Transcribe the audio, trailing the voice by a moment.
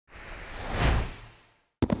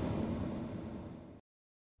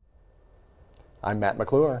I'm Matt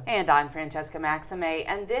McClure. And I'm Francesca Maxime,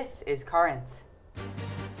 and this is Currents.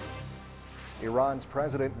 Iran's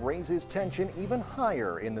president raises tension even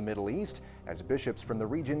higher in the Middle East as bishops from the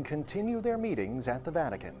region continue their meetings at the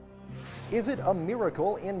Vatican. Is it a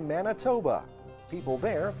miracle in Manitoba? People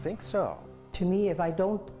there think so. To me, if I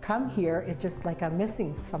don't come here, it's just like I'm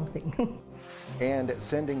missing something. And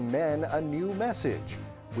sending men a new message.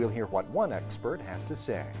 We'll hear what one expert has to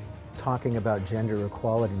say. Talking about gender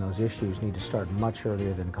equality and those issues need to start much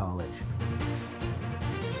earlier than college.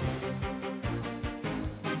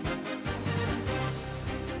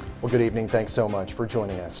 Well, good evening. Thanks so much for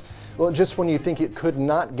joining us. Well, just when you think it could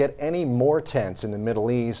not get any more tense in the Middle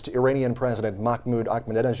East, Iranian President Mahmoud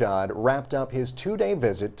Ahmadinejad wrapped up his two-day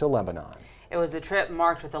visit to Lebanon. It was a trip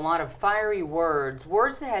marked with a lot of fiery words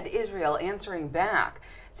that had Israel answering back.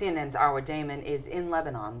 CNN's Arwa Damon is in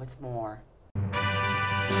Lebanon with more.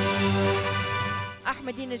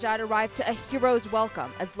 Ahmadinejad arrived to a hero's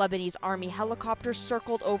welcome as Lebanese army helicopters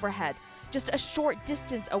circled overhead. Just a short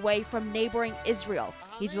distance away from neighboring Israel,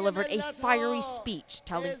 he delivered a fiery speech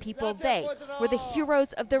telling people they were the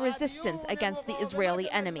heroes of the resistance against the Israeli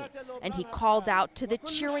enemy, and he called out to the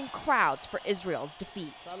cheering crowds for Israel's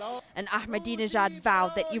defeat. And Ahmadinejad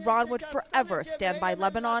vowed that Iran would forever stand by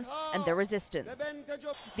Lebanon and their resistance.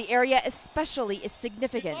 The area especially is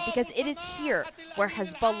significant because it is here where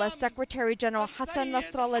Hezbollah Secretary General Hassan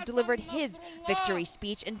Nasrallah delivered his victory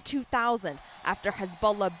speech in 2000 after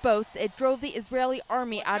Hezbollah boasts it drove the Israeli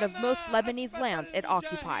army out of most Lebanese lands it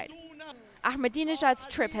occupied. Ahmadinejad's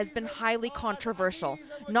trip has been highly controversial,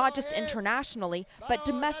 not just internationally, but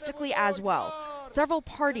domestically as well. Several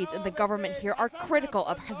parties in the government here are critical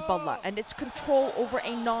of Hezbollah and its control over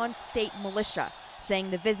a non-state militia,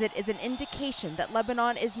 saying the visit is an indication that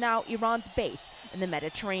Lebanon is now Iran's base in the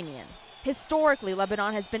Mediterranean. Historically,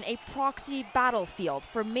 Lebanon has been a proxy battlefield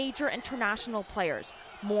for major international players.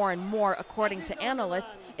 More and more, according to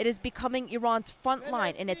analysts, it is becoming Iran's front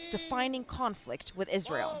line in its defining conflict with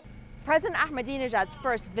Israel. President Ahmadinejad's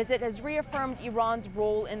first visit has reaffirmed Iran's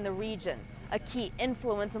role in the region, a key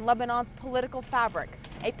influence in Lebanon's political fabric,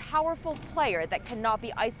 a powerful player that cannot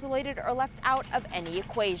be isolated or left out of any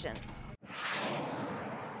equation.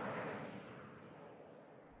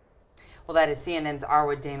 Well, that is CNN's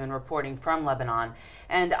Arwa Damon reporting from Lebanon.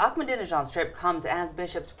 And Ahmadinejad's trip comes as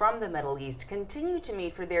bishops from the Middle East continue to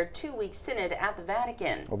meet for their two-week synod at the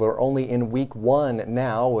Vatican. Well, they're only in week one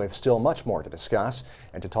now, with still much more to discuss.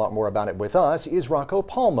 And to talk more about it with us is Rocco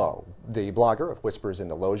Palmo, the blogger of Whispers in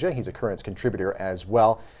the Loggia. He's a Currents contributor as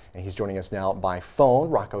well, and he's joining us now by phone.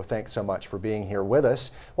 Rocco, thanks so much for being here with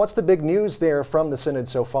us. What's the big news there from the synod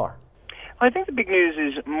so far? Well, I think the big news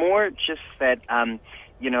is more just that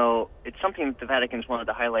it's something that the Vatican's wanted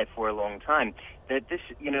to highlight for a long time, that this,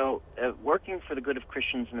 working for the good of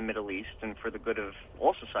Christians in the Middle East and for the good of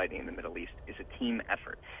all society in the Middle East is a team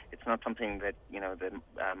effort. It's not something that, the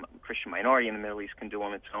Christian minority in the Middle East can do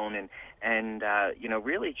on its own. And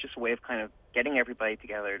really it's just a way of kind of getting everybody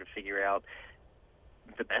together to figure out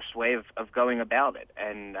the best way of going about it.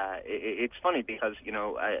 And it's funny because,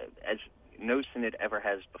 as no synod ever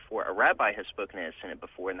has before. A rabbi has spoken at a synod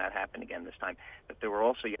before, and that happened again this time. But there were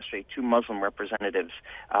also yesterday two Muslim representatives,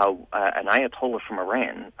 an Ayatollah from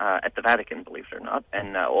Iran at the Vatican, believe it or not,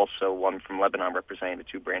 and also one from Lebanon representing the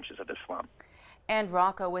two branches of Islam. And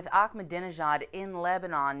Rocco, with Ahmadinejad in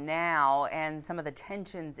Lebanon now and some of the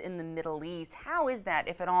tensions in the Middle East, how is that,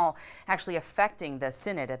 if at all, actually affecting the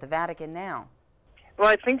synod at the Vatican now? Well,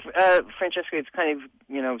 I think, Francesca, it's kind of,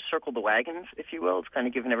 circled the wagons, if you will. It's kind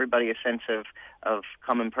of given everybody a sense of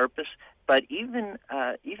common purpose. But even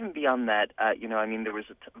beyond that, there was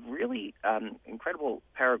a really incredible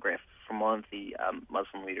paragraph from one of the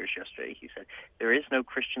Muslim leaders yesterday. He said, there is no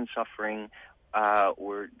Christian suffering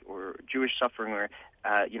or Jewish suffering or,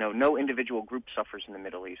 no individual group suffers in the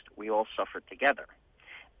Middle East. We all suffer together.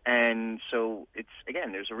 And so it's,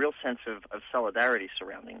 again, there's a real sense of solidarity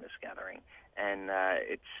surrounding this gathering. And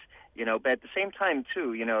it's, but at the same time,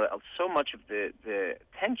 too, so much of the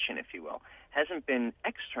tension, if you will, hasn't been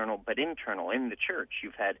external but internal in the church.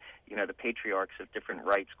 You've had, the patriarchs of different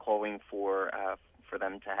rites calling for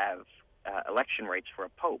them to have election rights for a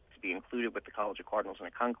pope, to be included with the College of Cardinals in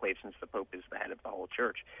a conclave since the pope is the head of the whole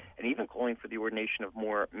church, and even calling for the ordination of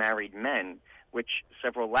more married men, which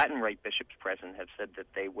several Latin Rite bishops present have said that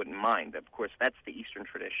they wouldn't mind. Of course, that's the Eastern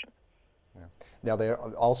tradition. Yeah. Now, there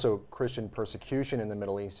also Christian persecution in the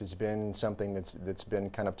Middle East has been something that's been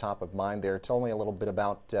kind of top of mind there. Tell me a little bit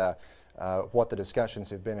about what the discussions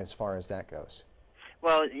have been as far as that goes.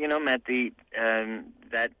 Well, Matt,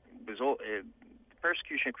 that was all.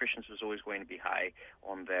 persecution of Christians was always going to be high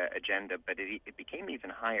on the agenda, but it became even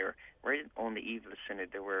higher right on the eve of the Synod.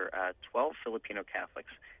 There were 12 Filipino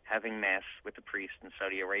Catholics having Mass with the priest in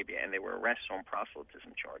Saudi Arabia, and they were arrested on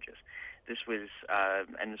proselytism charges. This was,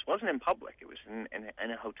 and this wasn't in public, it was in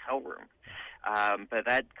a hotel room. But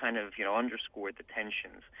that kind of, underscored the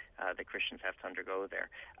tensions that Christians have to undergo there.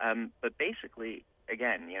 But basically,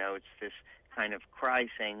 again, it's this kind of cry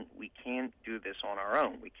saying we can't do this on our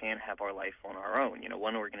own. We can't have our life on our own.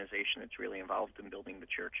 One organization that's really involved in building the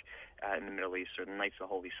church in the Middle East are the Knights of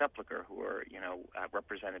the Holy Sepulchre, who are,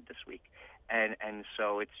 represented this week. And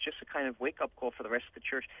so it's just a kind of wake-up call for the rest of the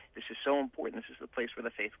church. This is so important. This is the place where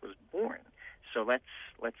the faith was born. So let's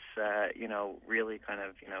really kind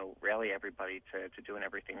of, rally everybody to doing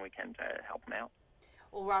everything we can to help them out.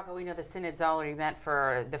 Well, Rocco, we know the Synod's already met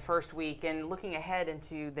for the first week, and looking ahead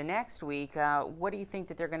into the next week, what do you think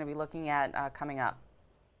that they're going to be looking at coming up?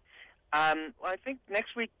 Well, I think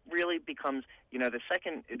next week really becomes, the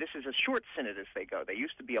second, this is a short Synod as they go. They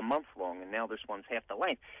used to be a month long, and now this one's half the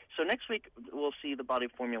length. So next week we'll see the body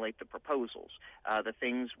formulate the proposals, the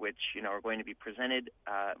things which, are going to be presented,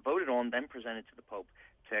 voted on, then presented to the Pope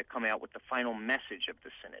to come out with the final message of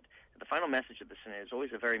the Synod. The final message of the Synod is always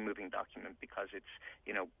a very moving document because it's,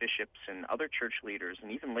 bishops and other church leaders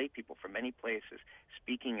and even lay people from many places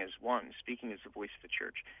speaking as one, speaking as the voice of the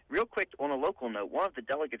church. Real quick, on a local note, one of the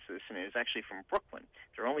delegates of the Synod is actually from Brooklyn.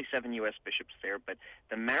 There are only 7 U.S. bishops there, but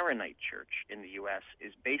the Maronite Church in the U.S.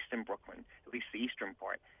 is based in Brooklyn, at least the eastern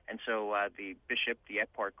part. And so the bishop, the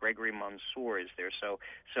Eparch Gregory Mansour, is there.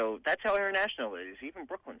 So that's how international it is. Even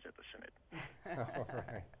Brooklyn's at the Synod. All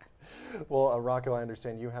right. Well, Rocco, I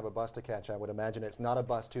understand you have a bus to catch. I would imagine it's not a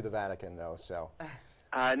bus to the Vatican, though. So.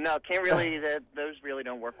 No, can't really. Those really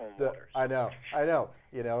don't work on water. So. I know.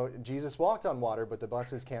 Jesus walked on water, but the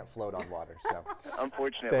buses can't float on water. So.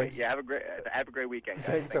 Unfortunately, Thanks. Yeah. Have a great weekend, guys.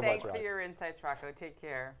 Thanks so much, Thanks for your insights, Rocco. Take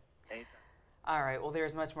care. Anytime. All right, well,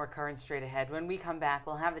 there's much more current straight ahead. When we come back,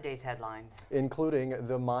 we'll have the day's headlines. Including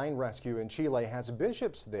the mine rescue in Chile has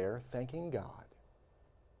bishops there thanking God.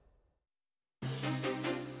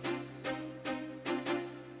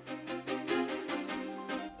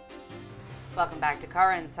 Welcome back to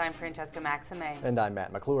Currents. I'm Francesca Maxime. And I'm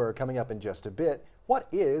Matt McClure. Coming up in just a bit, what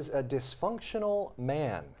is a dysfunctional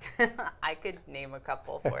man? I could name a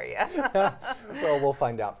couple for you. Well, we'll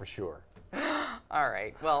find out for sure. All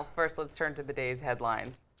right. Well, first let's turn to the day's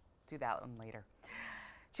headlines. Do that one later.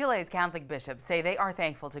 Chile's Catholic bishops say they are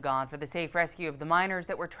thankful to God for the safe rescue of the miners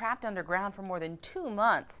that were trapped underground for more than 2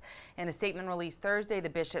 months. In a statement released Thursday, the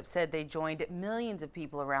bishops said they joined millions of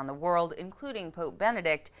people around the world, including Pope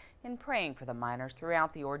Benedict, in praying for the miners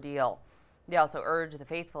throughout the ordeal. They also urged the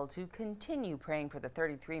faithful to continue praying for the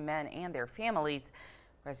 33 men and their families.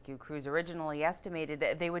 Rescue crews originally estimated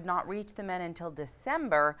that they would not reach the men until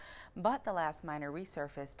December, but the last miner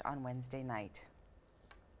resurfaced on Wednesday night.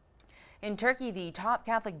 In Turkey, the top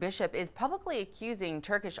Catholic bishop is publicly accusing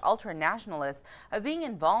Turkish ultra-nationalists of being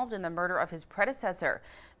involved in the murder of his predecessor.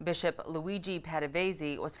 Bishop Luigi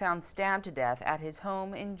Padavesi was found stabbed to death at his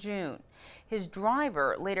home in June. His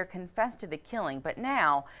driver later confessed to the killing, but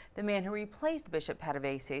now the man who replaced Bishop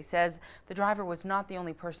Padavesi says the driver was not the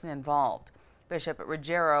only person involved. Bishop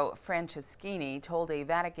Ruggiero Franceschini told a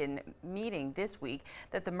Vatican meeting this week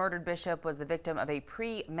that the murdered bishop was the victim of a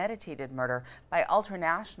premeditated murder by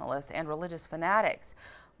ultranationalists and religious fanatics.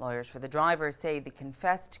 Lawyers for the driver say the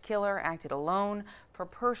confessed killer acted alone for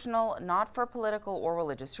personal, not for political or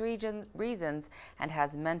religious reasons, and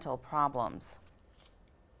has mental problems.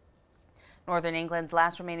 Northern England's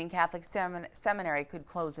last remaining Catholic seminary could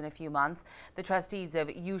close in a few months. The trustees of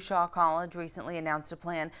Ushaw College recently announced a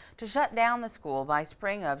plan to shut down the school by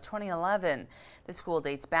spring of 2011. The school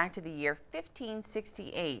dates back to the year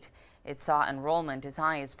 1568. It saw enrollment as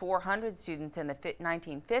high as 400 students in the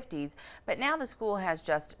 1950s, but now the school has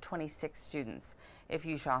just 26 students. If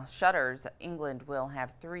Ushaw shutters, England will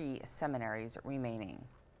have 3 seminaries remaining.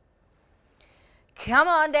 Come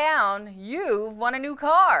on down, you've won a new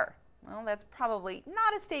car. Well, that's probably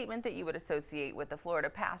not a statement that you would associate with the Florida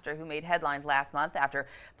pastor who made headlines last month after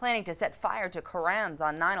planning to set fire to Korans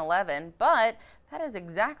on 9/11, but that is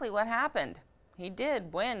exactly what happened. He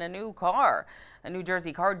did win a new car. A New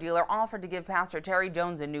Jersey car dealer offered to give Pastor Terry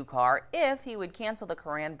Jones a new car if he would cancel the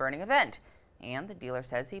Koran burning event, and the dealer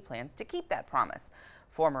says he plans to keep that promise.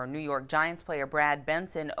 Former New York Giants player Brad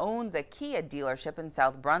Benson owns a Kia dealership in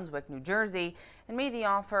South Brunswick, New Jersey, and made the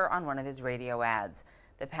offer on one of his radio ads.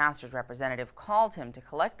 The pastor's representative called him to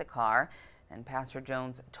collect the car, and Pastor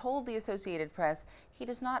Jones told the Associated Press he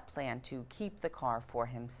does not plan to keep the car for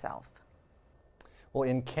himself. Well,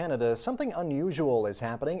 in Canada, something unusual is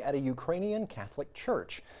happening at a Ukrainian Catholic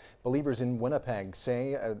church. Believers in Winnipeg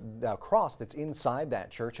say the cross that's inside that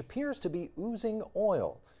church appears to be oozing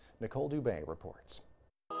oil. Nicole Dubé reports.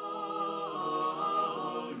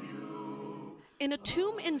 In a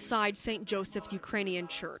tomb inside St. Joseph's Ukrainian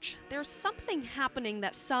church, there's something happening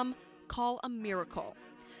that some call a miracle.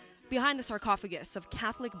 Behind the sarcophagus of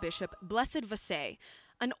Catholic Bishop Blessed Vasey,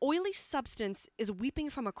 an oily substance is weeping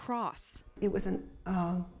from a cross. It was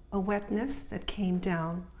a wetness that came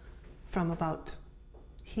down from about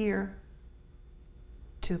here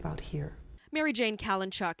to about here. Mary Jane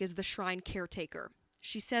Kalinchuk is the shrine caretaker.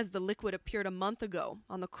 She says the liquid appeared a month ago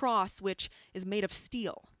on the cross, which is made of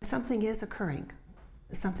steel. Something is occurring.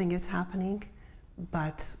 Something is happening,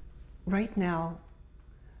 but right now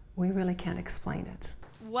we really can't explain it.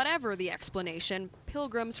 Whatever the explanation,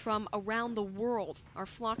 pilgrims from around the world are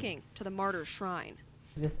flocking to the martyr's shrine.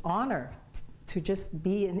 This honor to just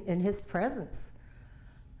be in his presence.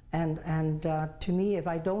 And to me, if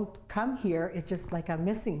I don't come here, it's just like I'm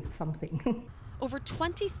missing something. Over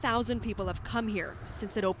 20,000 people have come here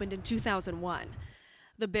since it opened in 2001.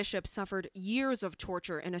 The bishop suffered years of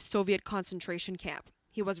torture in a Soviet concentration camp.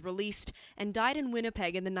 He was released and died in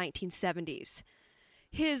Winnipeg in the 1970s.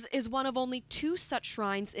 His is one of only 2 such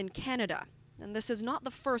shrines in Canada, and this is not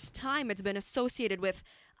the first time it's been associated with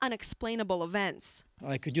unexplainable events.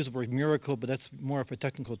 I could use the word miracle, but that's more of a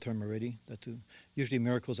technical term already. Usually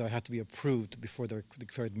miracles have to be approved before they're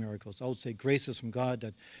declared miracles. I would say graces from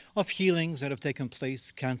God of healings that have taken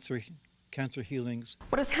place, cancer healings.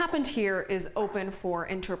 What has happened here is open for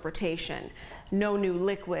interpretation. No new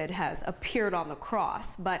liquid has appeared on the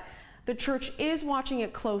cross, but the church is watching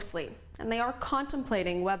it closely, and they are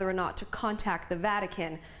contemplating whether or not to contact the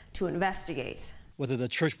Vatican to investigate. Whether the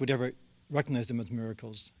church would ever recognize them as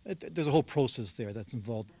miracles. There's a whole process there that's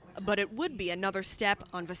involved. But it would be another step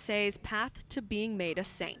on Vasey's path to being made a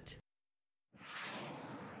saint.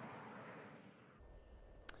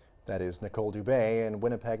 That is Nicole Dubé in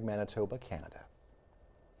Winnipeg, Manitoba, Canada.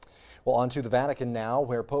 Well, on to the Vatican now,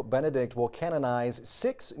 where Pope Benedict will canonize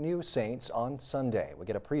 6 new saints on Sunday. We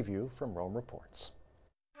get a preview from Rome Reports.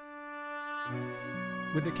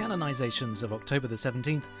 With the canonizations of October the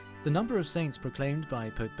 17th, the number of saints proclaimed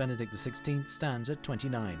by Pope Benedict XVI stands at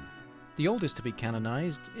 29. The oldest to be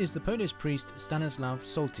canonized is the Polish priest Stanislav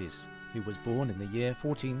Soltis, who was born in the year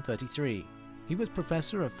 1433. He was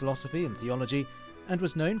professor of philosophy and theology and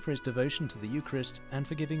was known for his devotion to the Eucharist and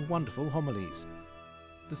for giving wonderful homilies.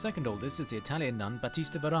 The second oldest is the Italian nun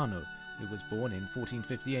Battista Varano, who was born in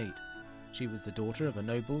 1458. She was the daughter of a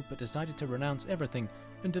noble but decided to renounce everything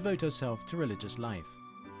and devote herself to religious life.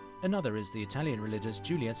 Another is the Italian religious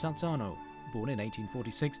Giulia Salzano. Born in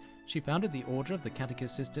 1846, she founded the Order of the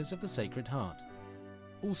Catechist Sisters of the Sacred Heart.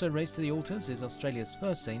 Also raised to the altars is Australia's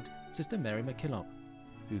first saint, Sister Mary MacKillop,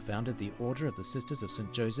 who founded the Order of the Sisters of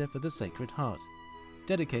St. Joseph of the Sacred Heart,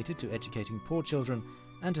 dedicated to educating poor children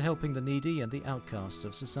and to helping the needy and the outcasts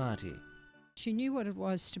of society. She knew what it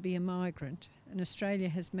was to be a migrant, and Australia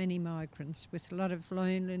has many migrants with a lot of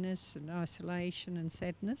loneliness and isolation and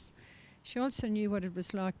sadness. She also knew what it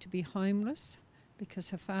was like to be homeless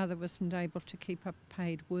because her father wasn't able to keep up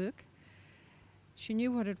paid work. She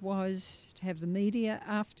knew what it was to have the media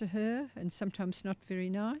after her and sometimes not very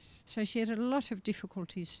nice. So she had a lot of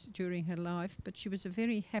difficulties during her life, but she was a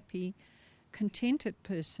very happy, contented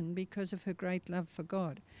person because of her great love for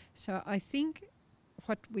God. So I think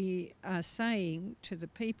what we are saying to the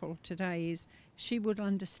people today is she would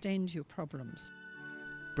understand your problems.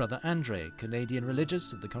 Brother Andre, Canadian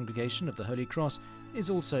religious of the Congregation of the Holy Cross, is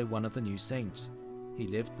also one of the new saints. He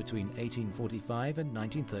lived between 1845 and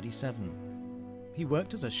 1937. He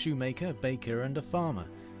worked as a shoemaker, baker and a farmer.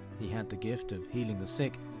 He had the gift of healing the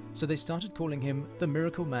sick, so they started calling him the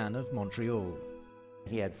Miracle Man of Montreal.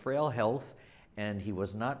 He had frail health and he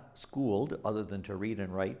was not schooled other than to read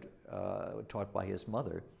and write, taught by his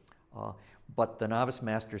mother. But the novice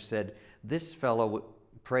master said, this fellow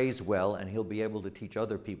prays well and he'll be able to teach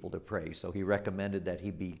other people to pray. So he recommended that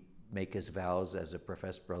he make his vows as a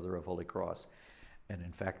professed brother of Holy Cross. And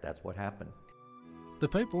in fact, that's what happened. The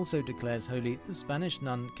Pope also declares holy the Spanish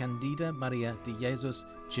nun Candida Maria de Jesus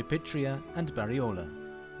Chipitria and Barriola,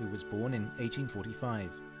 who was born in 1845.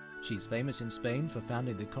 She's famous in Spain for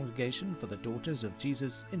founding the Congregation for the Daughters of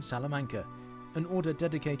Jesus in Salamanca, an order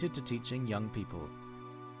dedicated to teaching young people.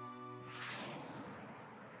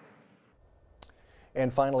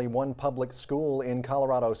 And finally, one public school in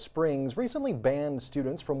Colorado Springs recently banned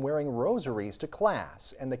students from wearing rosaries to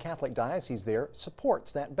class, and the Catholic diocese there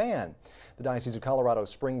supports that ban. The Diocese of Colorado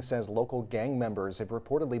Springs says local gang members have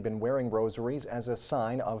reportedly been wearing rosaries as a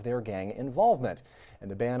sign of their gang involvement, and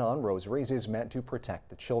the ban on rosaries is meant to protect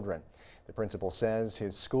the children. The principal says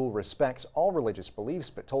his school respects all religious beliefs,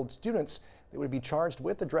 but told students they would be charged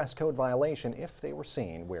with a dress code violation if they were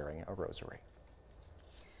seen wearing a rosary.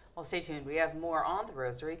 Well, stay tuned. We have more on the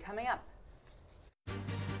rosary coming up.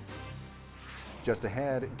 Just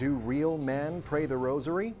ahead, do real men pray the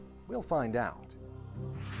rosary? We'll find out.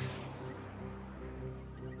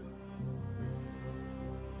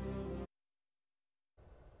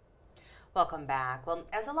 Welcome back. Well,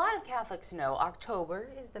 as a lot of Catholics know, October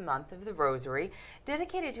is the month of the Rosary,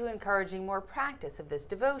 dedicated to encouraging more practice of this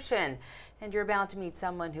devotion. And you're about to meet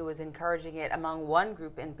someone who is encouraging it among one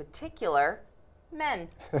group in particular, men.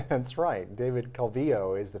 That's right. David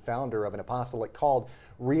Calvillo is the founder of an apostolate called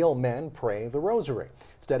Real Men Pray the Rosary.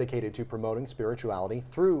 It's dedicated to promoting spirituality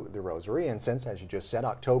through the Rosary. And since, as you just said,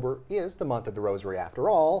 October is the month of the Rosary after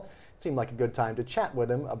all, it seemed like a good time to chat with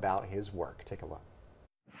him about his work. Take a look.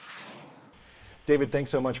 David, thanks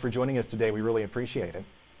so much for joining us today. We really appreciate it.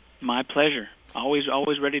 My pleasure. Always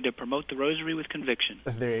ready to promote the Rosary with conviction.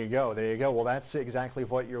 There you go. There you go. Well, that's exactly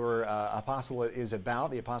what your apostolate is about.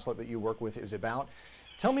 The apostolate that you work with is about.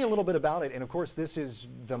 Tell me a little bit about it. And of course, this is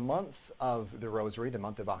the month of the Rosary, the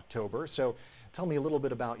month of October. So tell me a little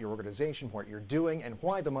bit about your organization, what you're doing, and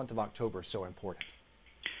why the month of October is so important.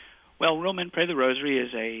 Well, Real Men Pray the Rosary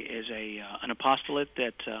is an apostolate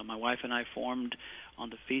that my wife and I formed on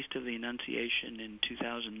the Feast of the Annunciation in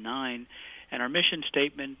 2009. And our mission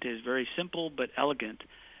statement is very simple but elegant,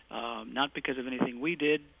 not because of anything we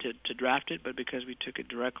did to draft it, but because we took it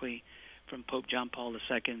directly from Pope John Paul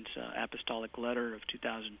II's apostolic letter of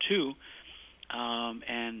 2002.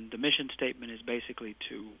 And the mission statement is basically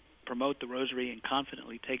to promote the Rosary and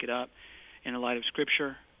confidently take it up in the light of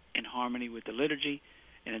Scripture, in harmony with the liturgy,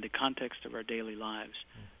 and in the context of our daily lives.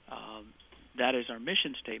 That is our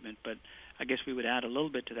mission statement, but I guess we would add a little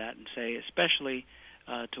bit to that and say, especially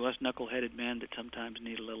to us knuckle-headed men that sometimes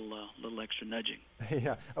need a little extra nudging.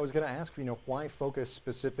 Yeah, I was going to ask, why focus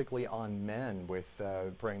specifically on men with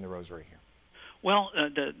praying the Rosary here? Well,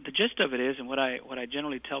 the gist of it is, and what I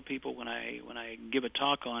generally tell people when I give a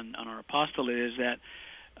talk on our apostolate is that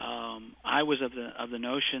I was of the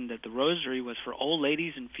notion that the Rosary was for old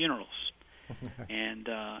ladies and funerals, and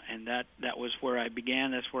that was where I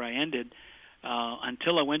began. That's where I ended.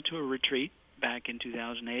 Until I went to a retreat back in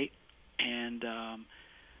 2008, and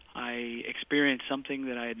I experienced something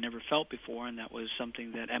that I had never felt before, and that was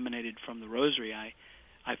something that emanated from the Rosary.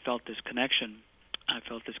 I felt this connection. I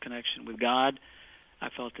felt this connection with God. I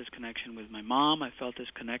felt this connection with my mom. I felt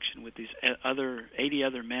this connection with these 80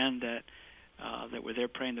 other men that were there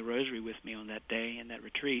praying the Rosary with me on that day in that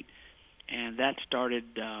retreat, and that started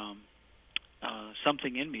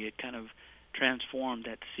something in me. It kind of transformed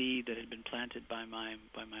that seed that had been planted by my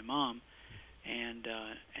mom, and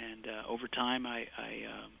over time I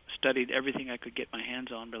studied everything I could get my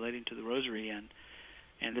hands on relating to the Rosary,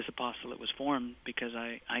 and this apostolate was formed because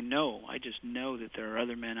I just know that there are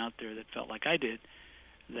other men out there that felt like I did,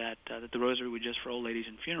 that the Rosary was just for old ladies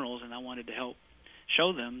and funerals, and I wanted to help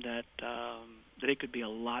show them that it could be a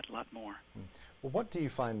lot more. Well, what do you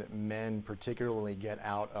find that men particularly get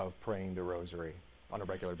out of praying the Rosary on a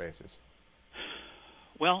regular basis?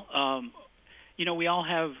 Well, we all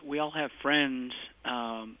have friends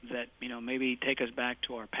that maybe take us back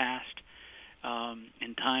to our past,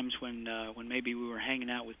 in times when maybe we were hanging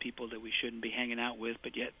out with people that we shouldn't be hanging out with,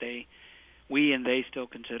 but yet we and they still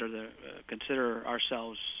consider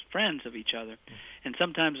ourselves friends of each other, and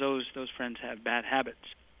sometimes those friends have bad habits,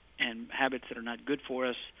 and habits that are not good for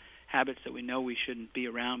us, habits that we know we shouldn't be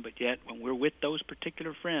around, but yet when we're with those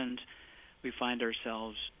particular friends, we find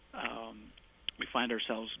ourselves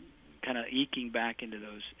kind of eking back into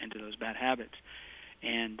those bad habits,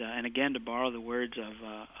 and again, to borrow the words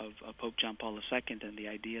of Pope John Paul II and the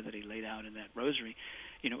idea that he laid out in that Rosary,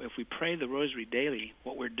 if we pray the Rosary daily,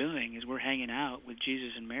 what we're doing is we're hanging out with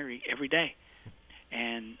Jesus and Mary every day,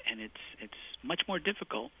 and it's much more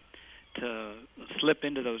difficult to slip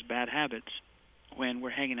into those bad habits when we're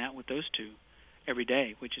hanging out with those two every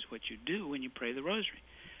day, which is what you do when you pray the Rosary.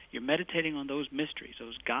 You're meditating on those mysteries,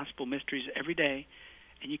 those gospel mysteries every day,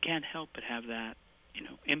 and you can't help but have that,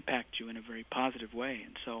 impact you in a very positive way.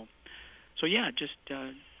 And so yeah, just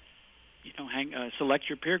select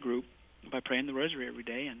your peer group by praying the Rosary every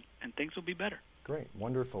day, and things will be better. Great,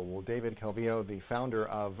 wonderful. Well, David Calvillo, the founder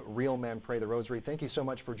of Real Men Pray the Rosary, thank you so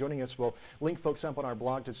much for joining us. We'll link folks up on our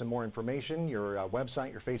blog to some more information, your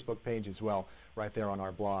website, your Facebook page as well, right there on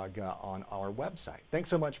our blog on our website. Thanks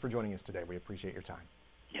so much for joining us today. We appreciate your time.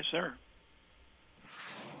 Yes, sir.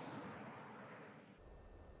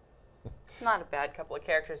 Not a bad couple of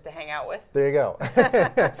characters to hang out with. There you go.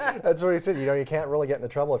 That's what he said. You know, you can't really get into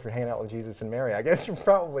trouble if you're hanging out with Jesus and Mary. I guess you're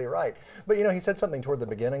probably right. But, you know, he said something toward the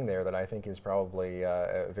beginning there that I think is probably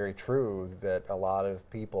very true, that a lot of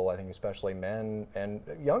people, I think especially men and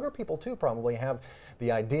younger people too, probably have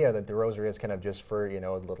the idea that the rosary is kind of just for, you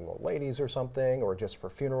know, little old ladies or something, or just for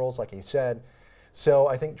funerals, like he said. So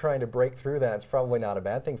I think trying to break through that is probably not a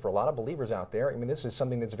bad thing for a lot of believers out there. I mean, this is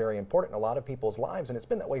something that's very important in a lot of people's lives, and it's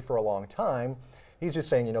been that way for a long time. He's just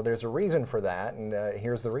saying, you know, there's a reason for that, and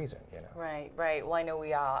here's the reason, you know. Right, right. Well, I know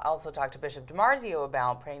we also talked to Bishop DiMarzio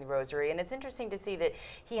about praying the rosary, and it's interesting to see that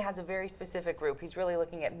he has a very specific group. He's really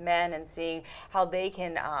looking at men and seeing how they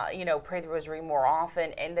can, you know, pray the rosary more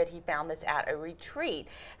often, and that he found this at a retreat.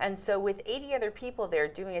 And so with 80 other people there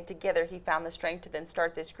doing it together, he found the strength to then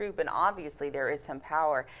start this group, and obviously there is some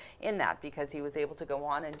power in that because he was able to go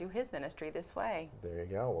on and do his ministry this way. There you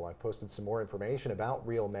go. Well, I posted some more information about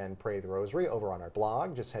Real Men Pray the Rosary over on our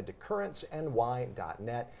blog. Just head to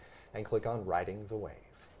currentsny.net and click on Riding the Wave.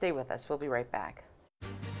 Stay with us. We'll be right back.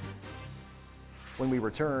 When we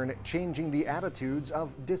return, changing the attitudes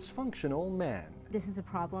of dysfunctional men. This is a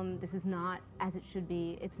problem. This is not as it should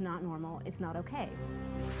be. It's not normal. It's not okay.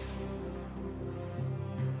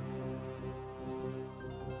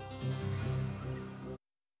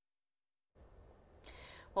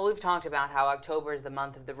 Well, we've talked about how October is the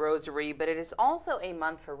month of the Rosary, but it is also a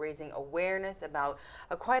month for raising awareness about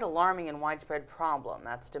a quite alarming and widespread problem.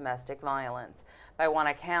 That's domestic violence. By one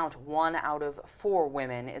account, 1 out of 4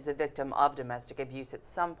 women is a victim of domestic abuse at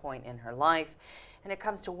some point in her life. And it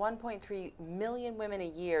comes to 1.3 million women a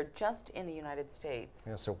year just in the United States.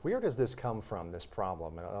 Yeah, so where does this come from, this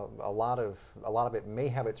problem? And a lot of it may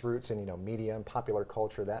have its roots in, you know, media and popular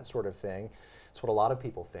culture, that sort of thing. That's what a lot of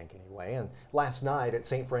people think anyway. And last night at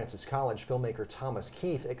St. Francis College, filmmaker Thomas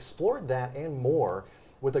Keith explored that and more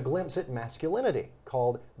with a glimpse at masculinity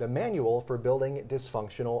called The Manual for Building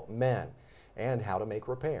Dysfunctional Men and How to Make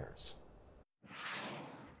Repairs.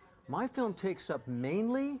 My film takes up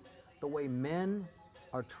mainly the way men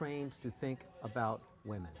are trained to think about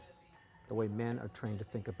women, the way men are trained to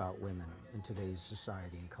think about women in today's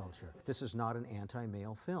society and culture. This is not an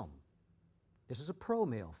anti-male film. This is a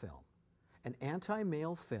pro-male film. An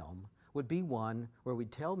anti-male film would be one where we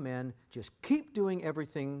tell men, just keep doing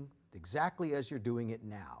everything exactly as you're doing it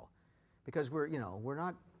now. Because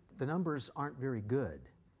the numbers aren't very good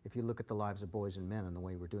if you look at the lives of boys and men and the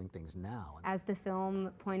way we're doing things now. As the film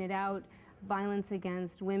pointed out, violence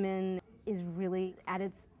against women is really at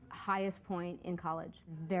its highest point in college.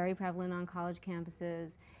 Very prevalent on college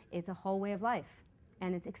campuses. It's a whole way of life,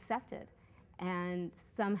 and it's accepted. And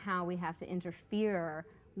somehow we have to interfere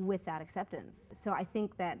with that acceptance. So I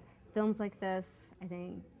think that films like this, I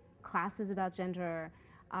think classes about gender,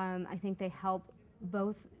 I think they help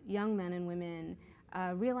both young men and women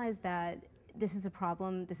realize that this is a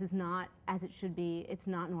problem, this is not as it should be, it's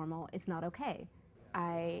not normal, it's not okay.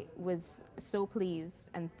 I was so pleased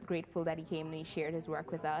and grateful that he came and he shared his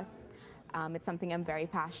work with us. It's something I'm very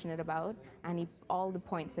passionate about, and all the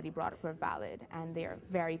points that he brought up were valid, and they're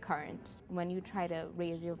very current. When you try to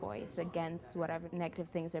raise your voice against whatever negative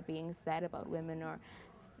things are being said about women or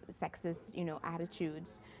sexist,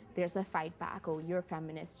 attitudes, there's a fight back. Oh, you're a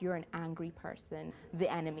feminist, you're an angry person, the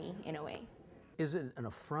enemy, in a way. Is it an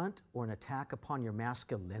affront or an attack upon your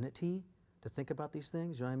masculinity to think about these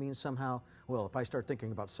things? You know what I mean? Somehow, well, if I start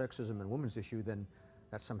thinking about sexism and women's issue, then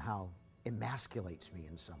that somehow emasculates me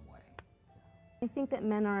in some way. I think that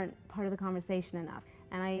men aren't part of the conversation enough.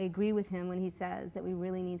 And I agree with him when he says that we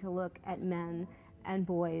really need to look at men and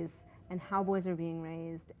boys and how boys are being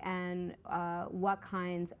raised and what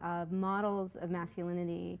kinds of models of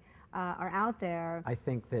masculinity are out there. I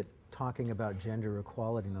think that talking about gender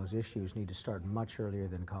equality and those issues need to start much earlier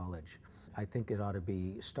than college. I think it ought to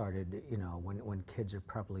be started, when kids are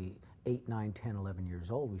probably 8, 9, 10, 11 years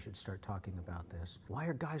old, we should start talking about this. Why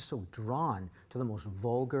are guys so drawn to the most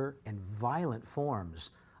vulgar and violent forms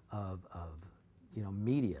of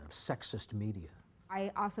media, of sexist media?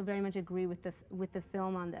 I also very much agree with the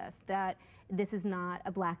film on this, that this is not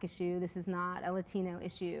a black issue, this is not a Latino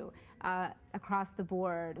issue. Across the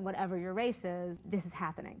board, whatever your race is, this is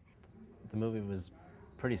happening. The movie was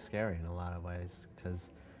pretty scary in a lot of ways, because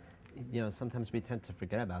sometimes we tend to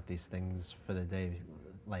forget about these things for the day,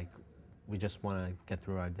 like we just want to get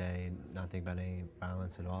through our day and not think about any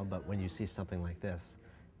violence at all. But when you see something like this,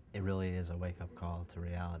 it really is a wake-up call to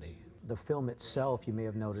reality. The film itself, you may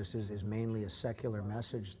have noticed, is mainly a secular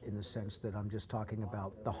message in the sense that I'm just talking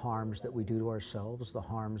about the harms that we do to ourselves, the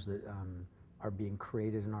harms that are being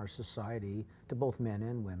created in our society to both men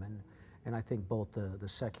and women. And I think both the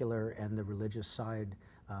secular and the religious side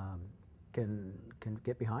can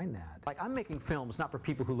get behind that. Like, I'm making films not for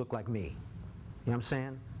people who look like me. You know what I'm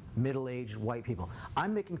saying? Middle-aged white people.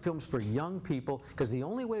 I'm making films for young people, because the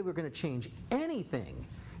only way we're going to change anything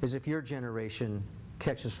is if your generation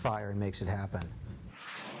catches fire and makes it happen.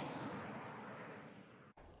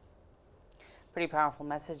 Pretty powerful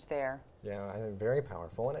message there. Yeah, I think very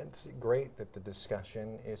powerful, and it's great that the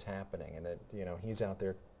discussion is happening and that, you know, he's out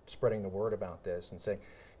there spreading the word about this and saying,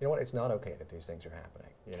 you know what, it's not okay that these things are happening,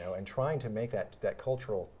 you know, and trying to make that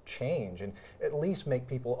cultural change and at least make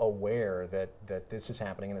people aware that this is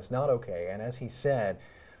happening and it's not okay. And as he said,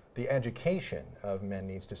 the education of men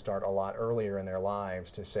needs to start a lot earlier in their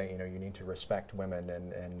lives to say, you know, you need to respect women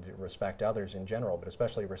and respect others in general, but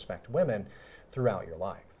especially respect women throughout your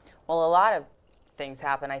life. Well, a lot of things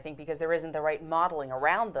happen, I think, because there isn't the right modeling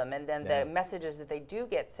around them, and then the messages that they do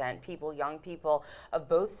get sent, young people of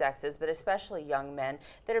both sexes, but especially young men,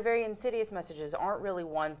 that are very insidious messages, aren't really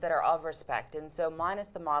ones that are of respect. And so minus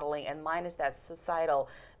the modeling and minus that societal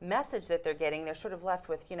message that they're getting, they're sort of left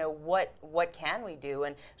with, you know, what can we do,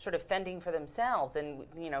 and sort of fending for themselves. And,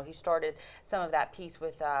 you know, he started some of that piece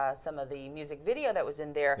with some of the music video that was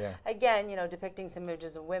in there, again, you know, depicting some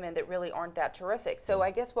images of women that really aren't that terrific. So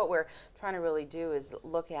I guess what we're trying to really do is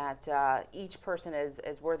look at each person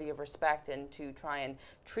as worthy of respect, and to try and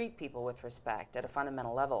treat people with respect at a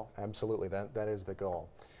fundamental level. Absolutely, that is the goal.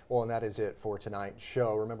 Well, and that is it for tonight's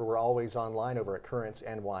show. Remember, we're always online over at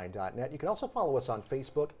currentsny.net. You can also follow us on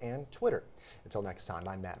Facebook and Twitter. Until next time,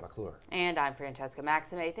 I'm Matt McClure. And I'm Francesca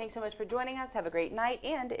Maxime. Thanks so much for joining us. Have a great night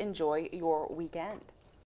and enjoy your weekend.